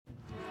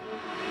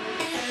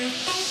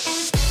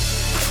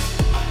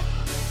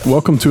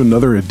Welcome to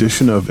another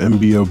edition of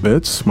MBO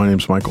Bits. My name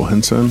is Michael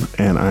Henson,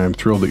 and I am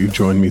thrilled that you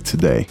joined me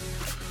today.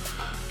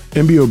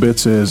 MBO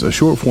Bits is a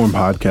short form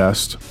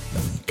podcast,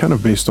 kind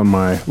of based on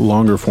my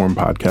longer form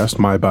podcast,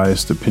 My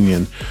Biased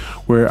Opinion,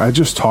 where I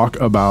just talk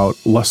about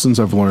lessons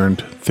I've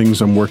learned, things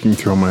I'm working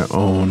through on my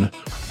own,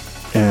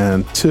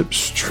 and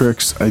tips,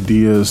 tricks,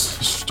 ideas,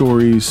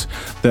 stories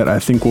that I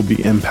think will be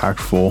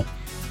impactful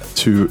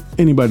to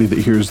anybody that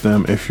hears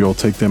them if you'll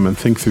take them and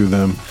think through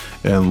them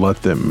and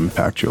let them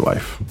impact your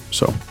life.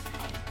 So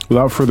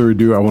without further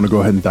ado, I want to go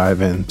ahead and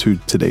dive into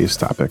today's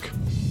topic.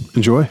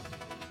 Enjoy.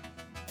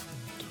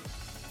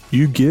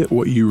 You get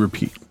what you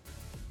repeat.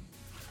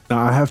 Now,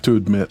 I have to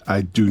admit,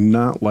 I do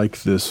not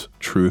like this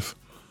truth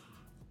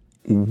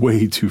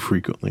way too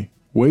frequently,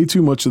 way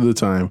too much of the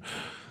time.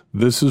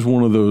 This is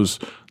one of those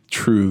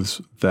truths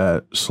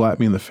that slap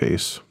me in the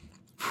face,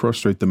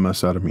 frustrate the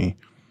mess out of me,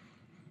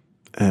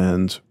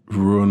 and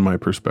ruin my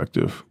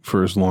perspective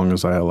for as long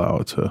as I allow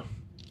it to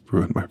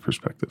ruin my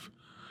perspective.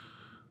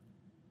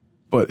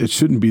 But it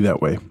shouldn't be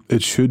that way.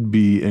 It should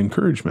be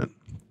encouragement.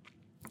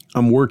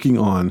 I'm working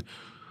on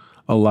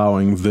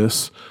allowing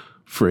this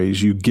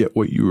phrase, you get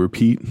what you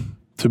repeat,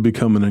 to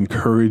become an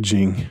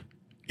encouraging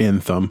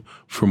anthem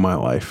for my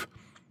life.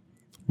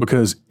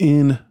 Because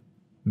in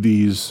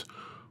these,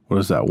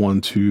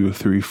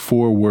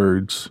 4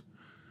 words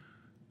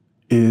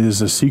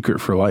is a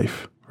secret for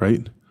life,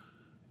 right?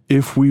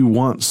 If we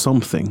want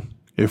something,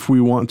 if we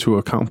want to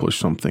accomplish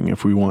something,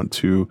 if we want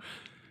to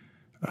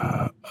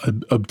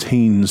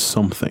obtain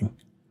something,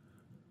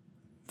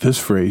 this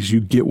phrase,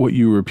 you get what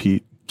you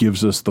repeat,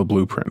 gives us the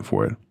blueprint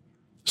for it.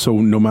 So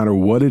no matter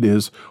what it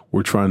is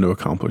we're trying to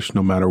accomplish,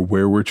 no matter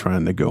where we're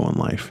trying to go in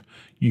life,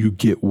 you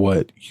get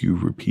what you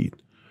repeat.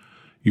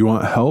 You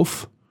want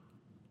health?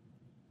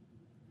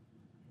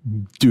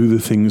 Do the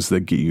things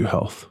that get you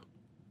health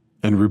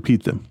and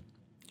repeat them.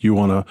 You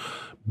want to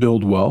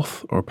build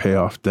wealth or pay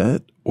off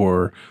debt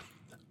or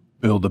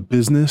build a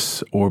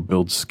business or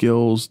build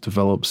skills,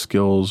 develop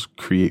skills,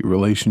 create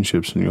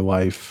relationships in your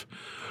life.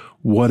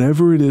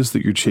 Whatever it is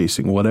that you're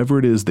chasing, whatever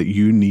it is that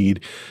you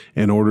need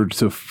in order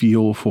to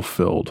feel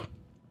fulfilled,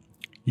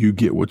 you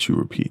get what you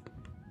repeat.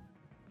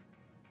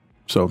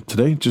 So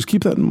today, just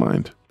keep that in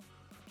mind.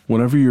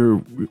 Whenever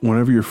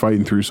you're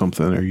fighting through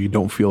something or you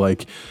don't feel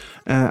like,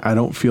 I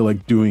don't feel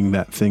like doing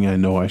that thing I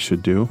know I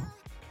should do,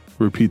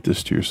 repeat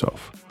this to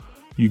yourself.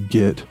 You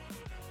get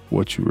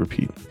what you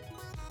repeat.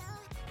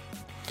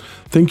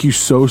 Thank you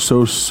so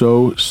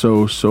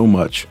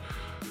much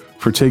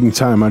for taking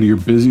time out of your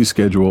busy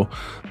schedule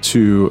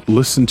to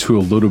listen to a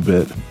little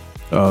bit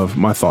of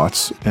my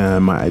thoughts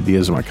and my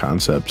ideas and my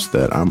concepts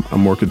that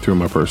I'm working through in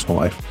my personal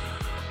life.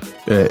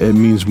 It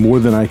means more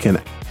than I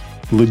can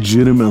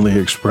legitimately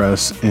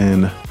express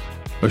in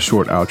a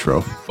short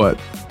outro, but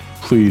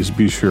please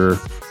be sure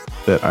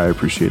that I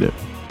appreciate it.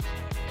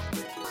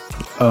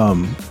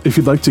 If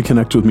you'd like to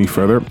connect with me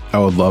further, I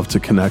would love to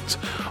connect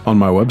on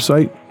my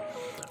website,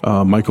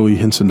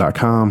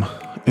 michaelleehenson.com,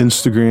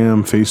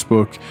 Instagram,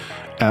 Facebook,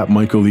 at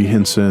Michael Lee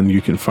Henson.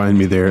 You can find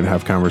me there and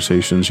have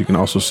conversations. You can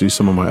also see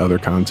some of my other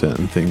content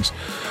and things.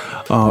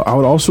 I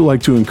would also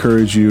like to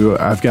encourage you.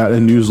 I've got a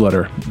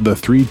newsletter, the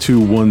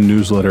 321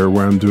 newsletter,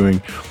 where I'm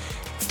doing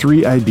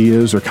 3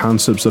 ideas or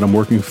concepts that I'm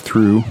working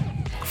through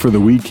for the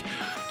week,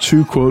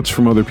 2 quotes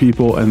from other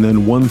people, and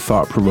then 1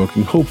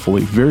 thought-provoking,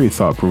 hopefully very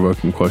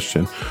thought-provoking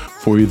question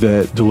for you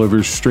that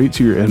delivers straight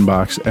to your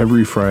inbox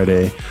every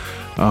Friday.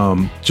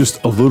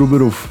 Just a little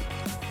bit of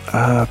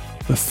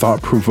the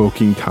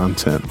thought-provoking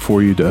content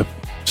for you to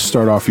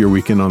start off your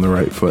weekend on the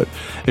right foot.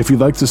 If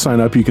you'd like to sign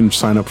up, you can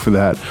sign up for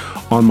that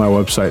on my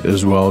website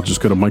as well. Just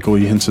go to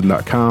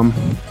michaelleehenson.com,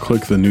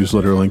 click the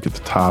newsletter link at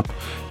the top,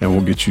 and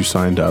we'll get you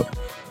signed up.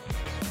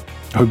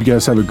 I hope you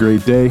guys have a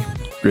great day,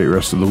 great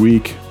rest of the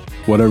week.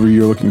 Whatever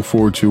you're looking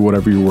forward to,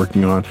 whatever you're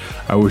working on,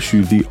 I wish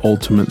you the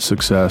ultimate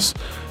success.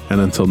 And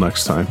until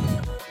next time,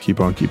 keep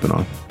on keeping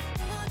on.